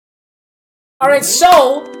Alright,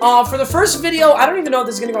 so, for the first video, I don't even know if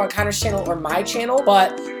this is gonna go on Connor's channel or my channel,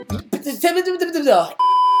 but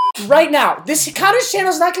right now, Connor's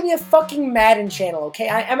channel is not gonna be a fucking Madden channel, okay?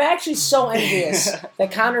 I'm actually so envious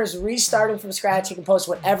that Connor is restarting from scratch. He can post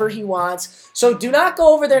whatever he wants. So do not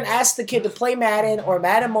go over there and ask the kid to play Madden or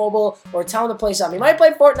Madden Mobile or tell him to play something. He might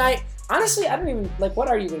play Fortnite. Honestly, I don't even, like, what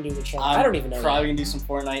are you gonna do with your channel? I don't even know. Probably gonna do some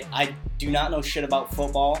Fortnite. I do not know shit about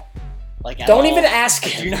football. Like, don't even ask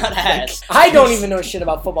him. Do not ask. Like, I don't even know shit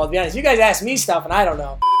about football, to be honest. You guys ask me stuff and I don't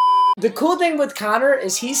know. The cool thing with Connor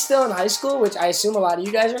is he's still in high school, which I assume a lot of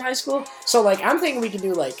you guys are in high school. So, like, I'm thinking we can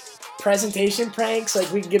do, like, presentation pranks.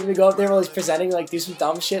 Like, we can get him to go up there while he's presenting, like, do some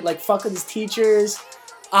dumb shit. Like, fuck with his teachers.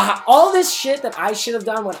 All this shit that I should have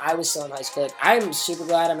done when I was still in high school. Like, I'm super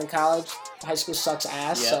glad I'm in college. High school sucks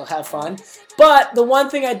ass, so have fun. But the one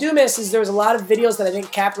thing I do miss is there was a lot of videos that I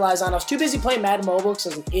didn't capitalize on. I was too busy playing Madden Mobile because I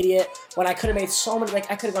was an idiot. When I could have made so many,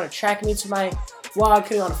 like, I could have gone to track meets with my vlog,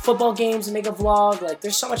 could have gone to football games and make a vlog. Like,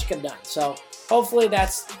 there's so much I could have done. So hopefully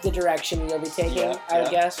that's the direction you'll be taking, I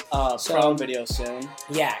would guess. Prom video soon.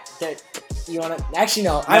 Yeah. You want to? Actually,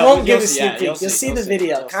 no. I won't give a sneak peek. You'll see the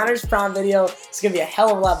video. Connor's prom video is going to be a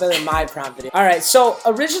hell of a lot better than my prom video. Alright, so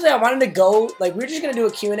originally I wanted to go, like, we were just going to do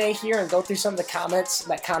a Q&A here and go through some of the comments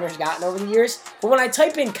that Connor's gotten over the years. But when I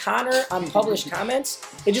type in Connor on published comments,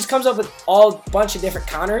 it just comes up with a bunch of different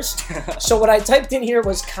Connors. So what I typed in here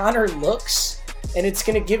was Connor looks. And it's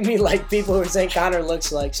going to give me, like, people who are saying Connor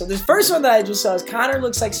looks like. So this first one that I just saw is Connor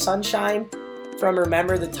looks like Sunshine from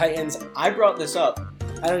Remember the Titans. I brought this up.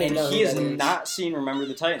 I don't even know. He has not seen Remember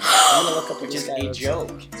the Titans. I'm gonna look up which is a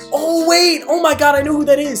joke. Oh wait! Oh my god! I know who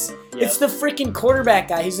that is. Yep. It's the freaking quarterback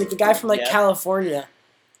guy. He's like the guy from like California.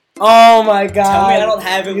 Oh my god! Tell me I don't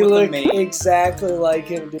have it you with look the mate. Exactly like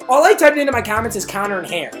him. Dude. All I typed into my comments is Connor and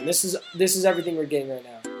hair. And this is everything we're getting right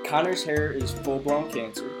now. Connor's hair is full blown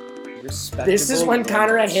cancer. This is when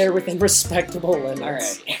Connor had hair within respectable limits. All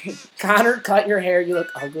right. Connor, cut your hair. You look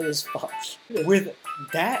ugly as fuck. With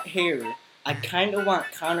that hair, I kind of want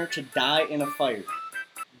Connor to die in a fire,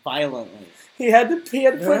 violently. He had to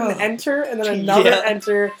put an enter and then another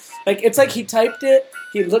enter. Like, it's like he typed it,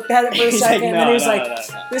 he looked at it for a second, and then he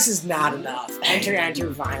was this is not enough. Enter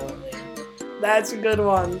violently. That's a good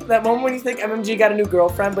one. That moment when you think MMG got a new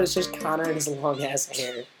girlfriend, but it's just Connor and his long ass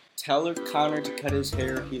hair. Tell Connor to cut his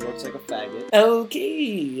hair. He looks like a faggot.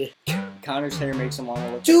 Okay. Connor's hair makes him want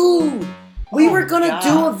to look. Dude. We were gonna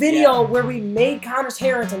do a video where we made Connor's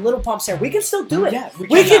hair into Little Pump's hair. We can still do it. Yeah,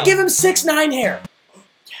 we could give him 6'9" hair.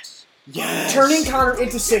 Yes. Yes. Turning Connor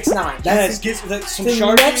into 6'9". That's some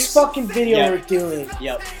the next fucking video we're doing.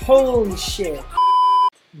 Yep. Holy shit.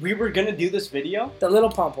 We were gonna do this video. The Little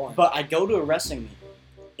Pump one. But I go to a wrestling meet,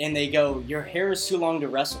 and they go, "Your hair is too long to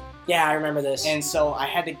wrestle." Yeah, I remember this. And so I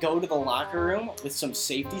had to go to the locker room with some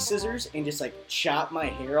safety scissors and just like chop my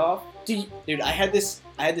hair off. Dude, I had this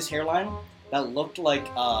hairline that looked like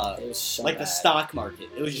it was so like the stock market.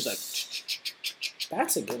 It was just like.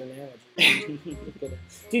 That's a good analogy.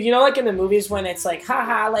 Dude, you know, like in the movies when it's like,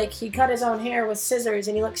 haha, like he cut his own hair with scissors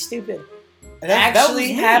and he looks stupid. It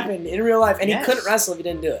actually happened in real life, and he couldn't wrestle if he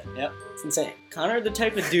didn't do it. Yep. It's insane. Connor the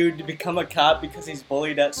type of dude to become a cop because he's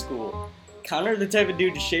bullied at school. Connor the type of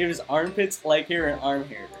dude to shave his armpits, leg hair, and arm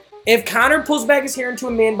hair. If Connor pulls back his hair into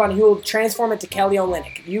a man bun, he will transform it to Kelly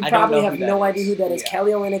Olynyk. You probably have no idea who that is.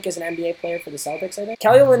 Kelly Olynyk is an NBA player for the Celtics, I think.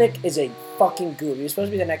 Kelly Olynyk is a fucking goob. He's supposed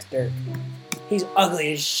to be the next Dirk. He's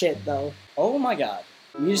ugly as shit, though. Oh my god.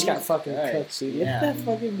 You just got fucking cooked, dude. Look at that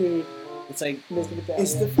fucking dude. It's like,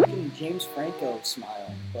 it's the fucking James Franco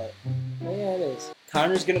smile, but... Oh, yeah, it is.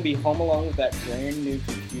 Connor's gonna be home alone with that brand new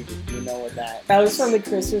computer. You know what that That was from the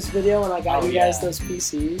Christmas video when I got you guys those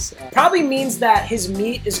PCs. Probably means that his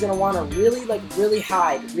meat is gonna want to really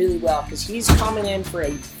hide really well, because he's coming in for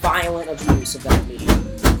a violent abuse of that meat.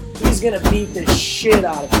 He's gonna beat the shit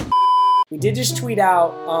out of it. We did just tweet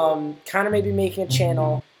out, Connor may be making a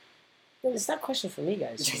channel. It's not a question for me,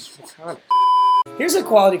 guys. It's for Connor. Here's a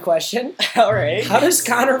quality question. Alright. How does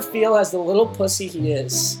Connor feel as the little pussy he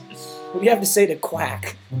is? What do you have to say to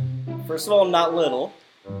Quack? First of all, I'm not little.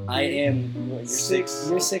 I am... You're 6...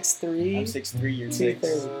 You're 6'3"? I'm 6'3", you're 6.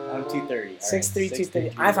 I'm 230. 6'3", 230.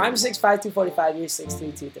 If I'm 6'5", 245, you're 6'3",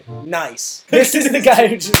 230. Nice. This is the guy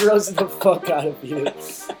who just roasted the fuck out of you.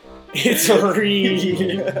 It's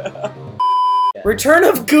real. Return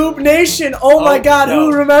of Goob Nation! Oh my god,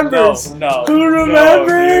 who remembers? No. Who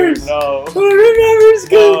remembers? No. Who remembers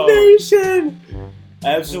Goob Nation?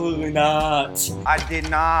 Absolutely not. I did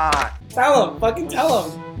not. Tell him. Fucking tell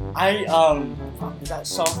him. Was that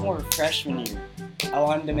sophomore or freshman year? I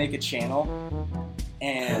wanted to make a channel.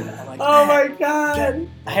 and I'm like, Oh my man, god.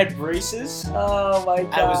 I had braces. Oh my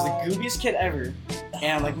god. I was the goobiest kid ever, and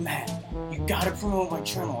I'm like, man, you gotta promote my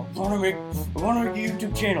channel. I wanna make a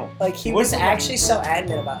YouTube channel. Like, he was actually so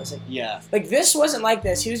adamant about it. I was like, Yeah. like, this wasn't like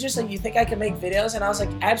this. He was just like, you think I could make videos? And I was like,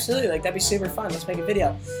 absolutely. Like, that'd be super fun. Let's make a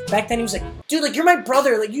video. Back then, he was like, dude, like, you're my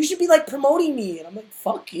brother. Like, you should be, like, promoting me. And I'm like,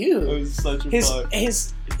 fuck you. It was such a fun.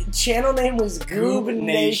 His channel name was Goob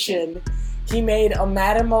Nation. He made a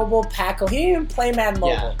Madden Mobile Paco. He didn't even play Madden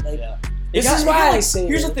Mobile. This is why I say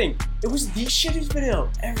Here's the thing. It was the shittest video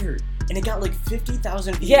ever. And it got like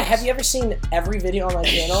 50,000 views. Yeah, have you ever seen every video on my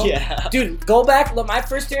channel? Yeah. Dude, go back, look, my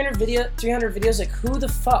first 300 videos, like, who the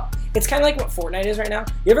fuck? It's kind of like what Fortnite is right now.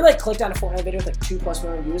 You ever, like, clicked on a Fortnite video with, like, 2+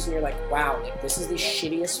 million views, and you're like, wow, like, this is the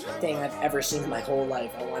shittiest thing I've ever seen in my whole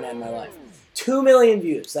life. I want to end my life. 2 million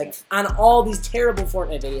views, like, on all these terrible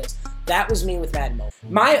Fortnite videos. That was me with Madden Mobile.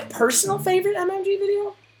 My personal favorite MMG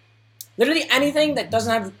video? Literally anything that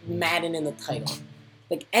doesn't have Madden in the title.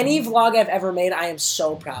 Like, any vlog I've ever made, I am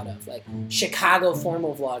so proud of. Like, Chicago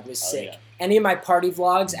formal vlog was sick. Yeah. Any of my party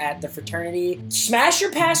vlogs at the fraternity. Smash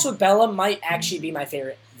Your Pass with Bella might actually be my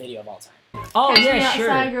favorite video of all time. Oh, Catch yeah, me sure.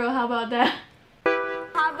 outside, girl. How about that?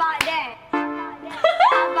 How about that?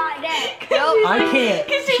 How about that? I can't.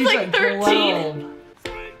 Because she's like 13. 12.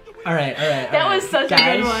 All right. That was such a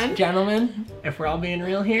good one. Gentlemen, if we're all being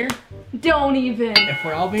real here, Don't even. if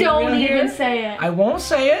we're all being Don't real even here, say it. I won't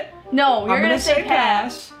say it. No, you're I'm gonna say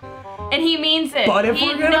pass. And he means it. But if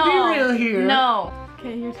we're gonna be real here, No.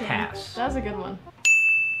 Okay, your turn. pass. That was a good one.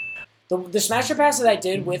 The Smash Your Pass that I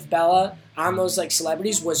did with Bella on those like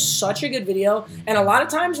celebrities was such a good video. And a lot of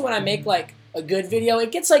times when I make like a good video, it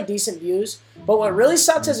gets like decent views. But what really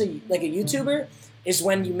sucks as a YouTuber is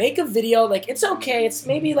when you make a video, like, it's okay, it's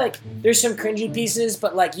maybe like there's some cringy pieces,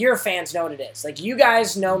 but like your fans know what it is. Like, you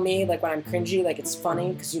guys know me, like when I'm cringy, like it's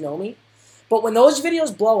funny because you know me. But when those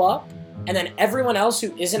videos blow up, and then everyone else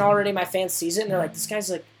who isn't already my fan sees it, and they're like, this guy's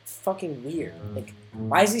like fucking weird. Like,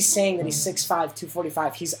 why is he saying that he's 6'5",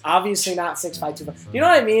 245? He's obviously not 6'5", 245. You know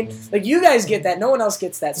what I mean? Like, you guys get that. No one else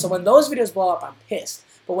gets that. So when those videos blow up, I'm pissed.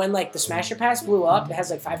 But when, like, the Smash Your Pass blew up, it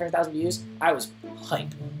has, like, 500,000 views, I was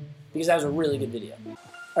hyped. Because that was a really good video.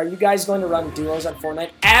 Are you guys going to run duos on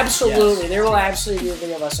Fortnite? Absolutely. Yes. There will absolutely be a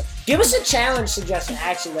video of us. Give us a challenge suggestion,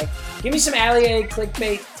 actually. Like, give me some Allier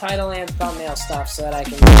clickbait, title, and thumbnail stuff so that I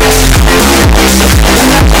can...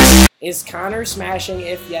 Is Connor smashing?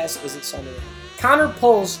 If yes, is it Sunday? Connor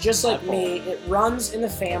pulls just like me. It runs in the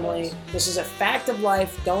family. This is a fact of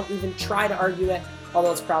life. Don't even try to argue it,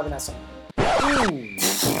 although it's probably not something.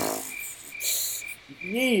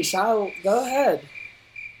 Yeesh, go ahead.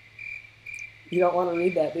 You don't want to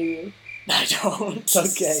read that, do you? I don't.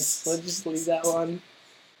 Okay, we'll just leave that one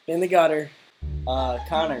in the gutter.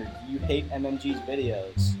 Connor, you hate MMG's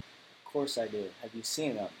videos. Of course I do. Have you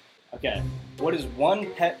seen them? Okay. What is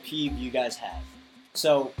one pet peeve you guys have?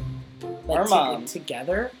 So, like our mom...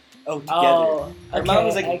 Together? Oh, together. Oh, our okay, mom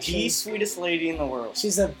is like actually, the sweetest lady in the world.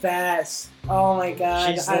 She's the best. Oh my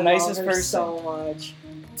god. She's the nicest person. So much.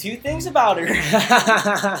 Two things about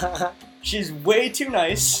her. She's way too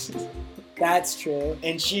nice. That's true.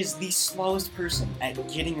 And she's the slowest person at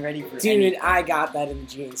getting ready for anything. Dude, I got that in the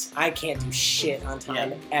genes. I can't do shit on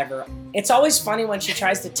time ever. It's always funny when she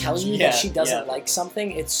tries to tell you that she doesn't like something.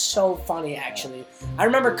 It's so funny, actually. I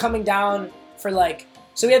remember coming down for like...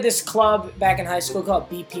 So we had this club back in high school called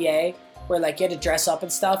BPA, where like you had to dress up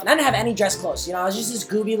and stuff. And I didn't have any dress clothes. You know, I was just this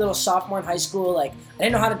gooby little sophomore in high school. Like, I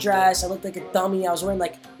didn't know how to dress. I looked like a dummy. I was wearing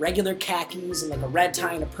like regular khakis and like a red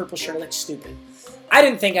tie and a purple shirt. I looked stupid. I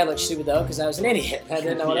didn't think I looked stupid, though, because I was an idiot. I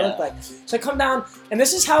didn't know what I looked like. So I come down, and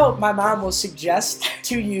this is how my mom will suggest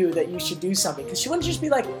to you that you should do something. Because she wouldn't just be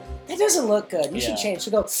like, that doesn't look good. You should change.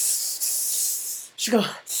 She'll go, like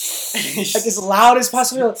as loud as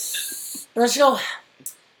possible. And then she'll go,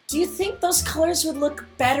 do you think those colors would look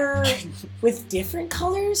better with different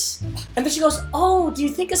colors? And then she goes, oh, do you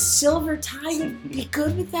think a silver tie would be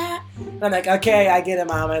good with that? And I'm like, okay, I get it,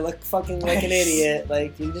 Mom. I look fucking like an idiot.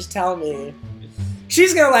 Like, you just tell me.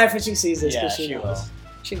 She's gonna laugh when she sees this because she knows.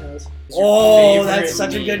 She knows. Oh, that's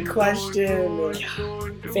such a good question.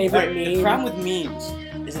 Favorite meme? The problem with memes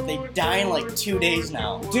is that they die in like 2 days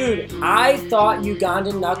now. Dude, I thought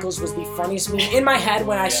Ugandan Knuckles was the funniest meme. In my head,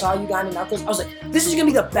 when I saw Ugandan Knuckles, I was like, this is gonna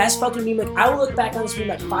be the best fucking meme. Like, I will look back on this meme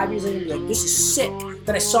like 5 years later and be like, this is sick.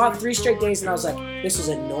 Then I saw it 3 straight days and I was like, this is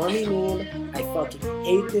a normie meme. I fucking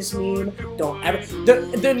hate this meme. Don't ever.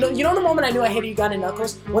 You know the moment I knew I hated Ugandan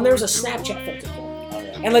Knuckles? When there was a Snapchat filter for it.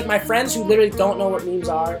 And, like, my friends who literally don't know what memes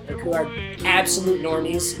are, like, who are absolute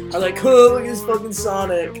normies, are like, oh, look at this fucking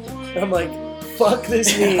Sonic. And I'm like, fuck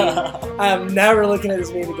this meme. I'm never looking at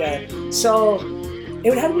this meme again. So, It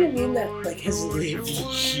would have to be a meme that like has lived.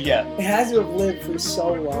 Yeah. It has to have lived for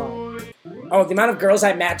so long. Oh, the amount of girls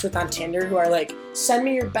I match with on Tinder who are like, send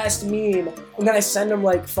me your best meme, and then I send them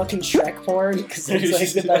like fucking Shrek porn because it's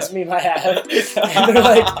like the best meme I have. And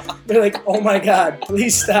they're like, oh my god,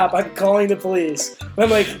 please stop! I'm calling the police. And I'm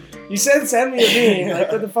like, you said send me a meme.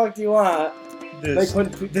 Like, what the fuck do you want? This,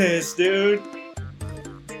 like this dude.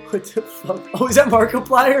 What the fuck? Oh, is that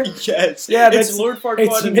Markiplier? Yes. Yeah, it's Lord Farquaad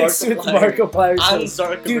it's and mixed with Markiplier. Markiplier. On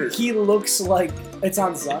Zuckerberg. Dude, he looks like it's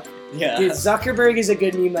on Zuck. Yeah. Dude, Zuckerberg is a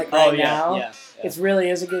good meme like right now. Yeah. It really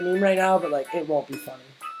is a good meme right now, but like it won't be funny.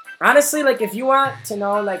 Honestly, like if you want to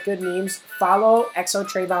know like good memes, follow Exo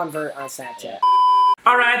Trayvon Vert on Snapchat. Yeah.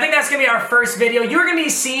 Alright, I think that's gonna be our first video. You're gonna be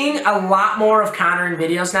seeing a lot more of Connor in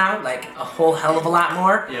videos now, like a whole hell of a lot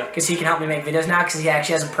more. Yeah. Because he can help me make videos now because he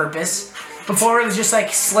actually has a purpose. Before it was just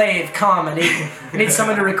like, slave, come, I need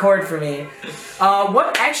someone to record for me.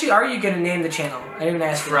 What actually are you gonna name the channel? I didn't even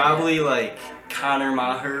ask you. Probably like Connor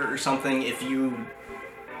Maher or something if you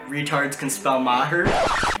retards can spell Maher.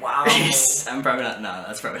 Wow. I'm probably not, no,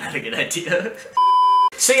 that's probably not a good idea.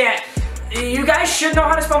 So yeah, you guys should know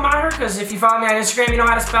how to spell Maher, because if you follow me on Instagram, you know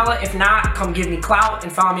how to spell it. If not, come give me clout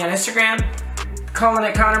and follow me on Instagram. Calling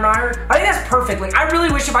it Connor Maher. I think that's perfect. Like, I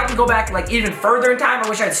really wish if I could go back like even further in time, I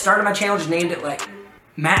wish I had started my channel, just named it like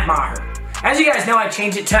Matt Maher. As you guys know, I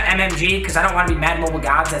changed it to MMG because I don't want to be Mad Mobile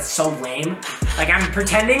Gods. That's so lame. Like, I'm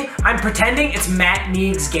pretending it's Matt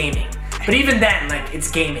Meeks Gaming. But even then, like,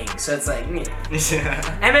 it's gaming, so it's like, meh.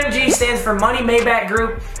 MMG stands for Money Maybach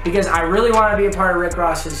Group because I really want to be a part of Rick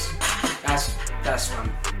Ross's. That's what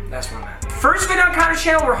I'm at. First video on Connor's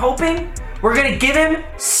channel, we're hoping we're gonna give him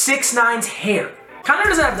 6ix9ine's hair. Connor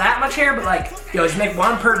doesn't have that much hair, but like, yo, just make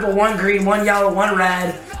one purple, one green, one yellow, one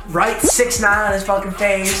red. Write 6ix9ine on his fucking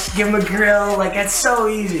face. Give him a grill. Like, that's so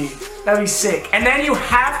easy. That'd be sick. And then you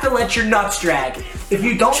have to let your nuts drag. If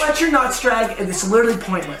you don't let your nuts drag, it's literally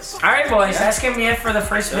pointless. All right, boys, that's gonna be it for the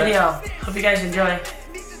first video. Hope you guys enjoy.